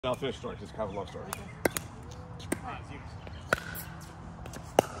I'll finish story. Just kind of a long story.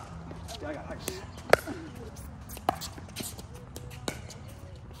 Yeah, I got ice.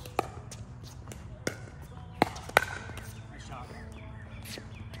 Nice shot.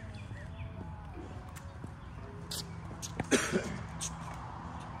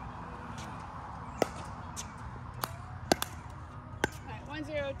 All right,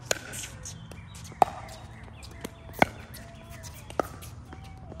 1-0.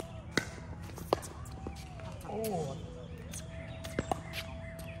 Oh.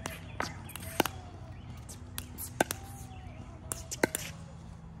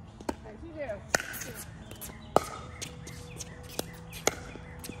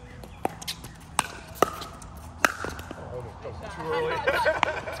 Too early. I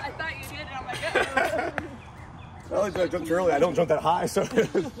thought you did it. I'm like, Well, I jumped too early. I don't jump that high, so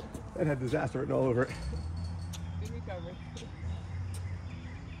that had disaster written all over it. good recovery.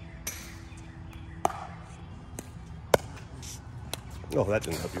 Oh, that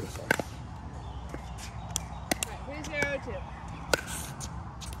didn't help you. Sorry. All right, 3-0-2.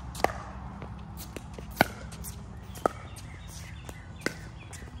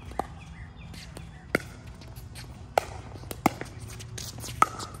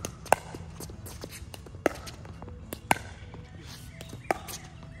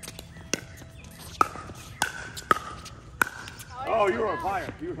 Oh, you were on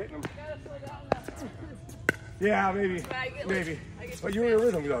fire. You were hitting them. Yeah, maybe. Maybe. But you were in a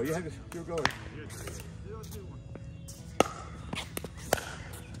rhythm, though. You were going.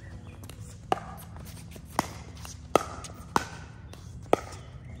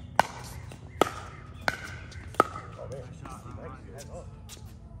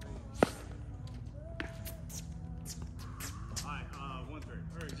 Alright, 1-3.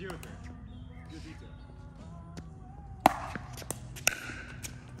 Or 0-3. 0-3.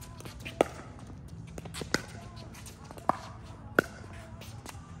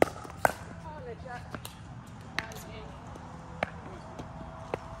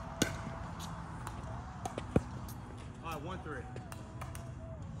 Alright, 1-3.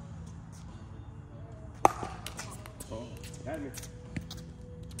 Oh, had me.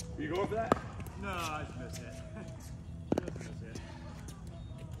 Are you going for that? No, I just missed it. Just missed it.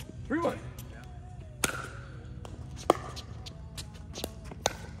 3-1. Yeah.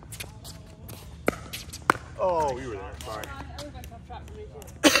 Oh, you were there. Sorry. That was a tough shot for me, too.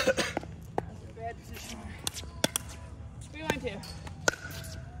 That's a bad position. 3-1-2.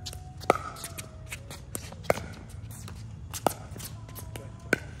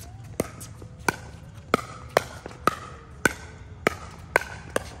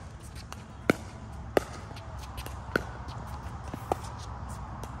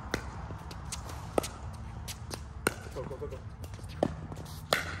 Go, go, go, go.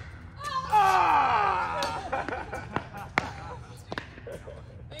 Ah!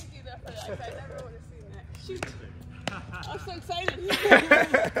 Thank you, though, for that. I never would have seen that. Shoot. I'm so excited.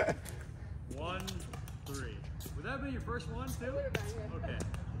 1-3. Would that be your first one, too? Would have been, yeah. Okay.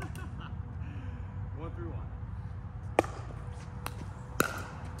 1-1.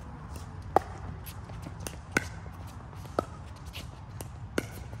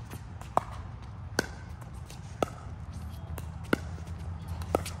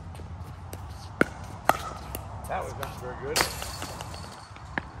 That was not very good.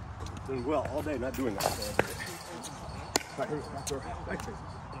 Doing well all day, not doing that. Right, here's back door. Back faces.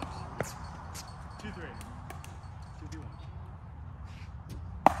 2-3. 2-1.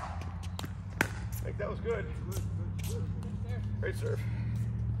 I think that was good. Great serve.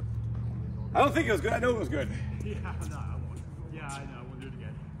 I don't think it was good. I know it was good. Yeah, no, I won't. Yeah, I know. I won't do it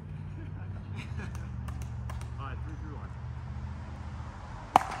again. Alright, 3-1.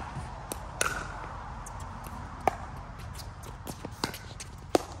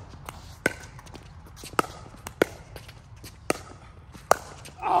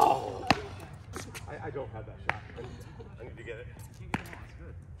 Oh! I don't have that shot. I need to get it. Can't get them on.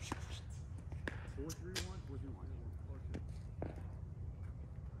 It's good. 4-3-1. 4-3-1.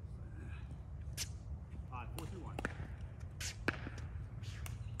 Alright, 4-3-1.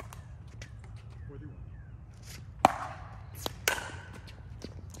 4-3-1.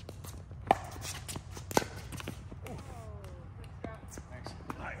 Thanks.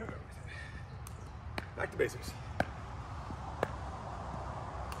 All right, here we go. Back to basics.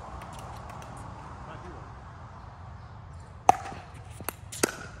 5-3-1.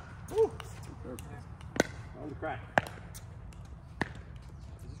 Woo! On the crack.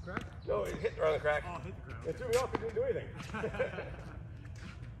 Is this crack? No, it hit around the crack. Oh, hit the crack. It threw me off. It didn't do anything.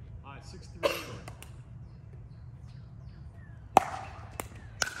 Alright, 6-3.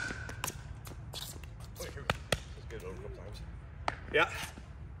 Yeah.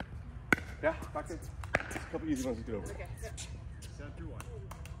 Yeah, back there. Just a couple easy ones to get over. Okay. Yep. 7 through 1.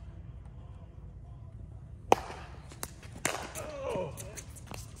 Oh.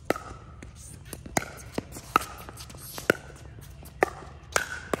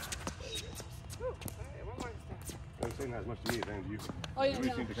 Whew. All right, one more step. I'm saying that as much to me as I am to you. Oh, yeah, We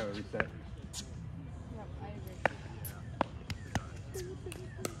no. seem to kind of reset. Yep, I agree.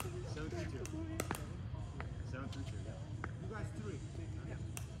 7 through 2. 7 through 2. You guys 3. Yep.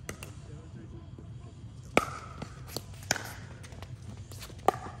 2.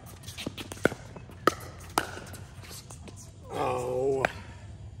 Oh.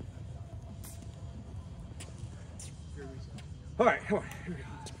 All right, come on. Here we go.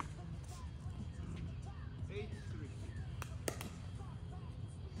 8 3.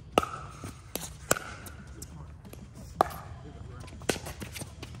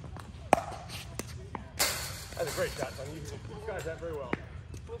 That's a great shot, Sonny. You guys that very well.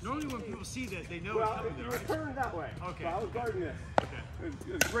 Normally when people see that, they know Well, it's coming you there, were right? turning that way. Okay. So I was guarding this. Okay.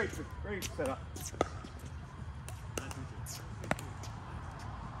 It was great setup. 9 through 2.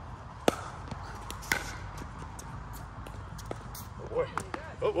 Oh boy.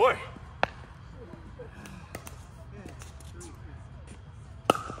 Oh boy.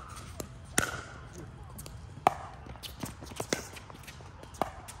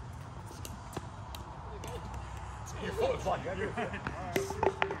 Your foot was like that.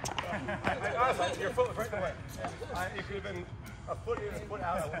 Honestly, your foot was right in the way. It could have been a foot in, a foot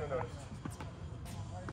out. I wouldn't have noticed.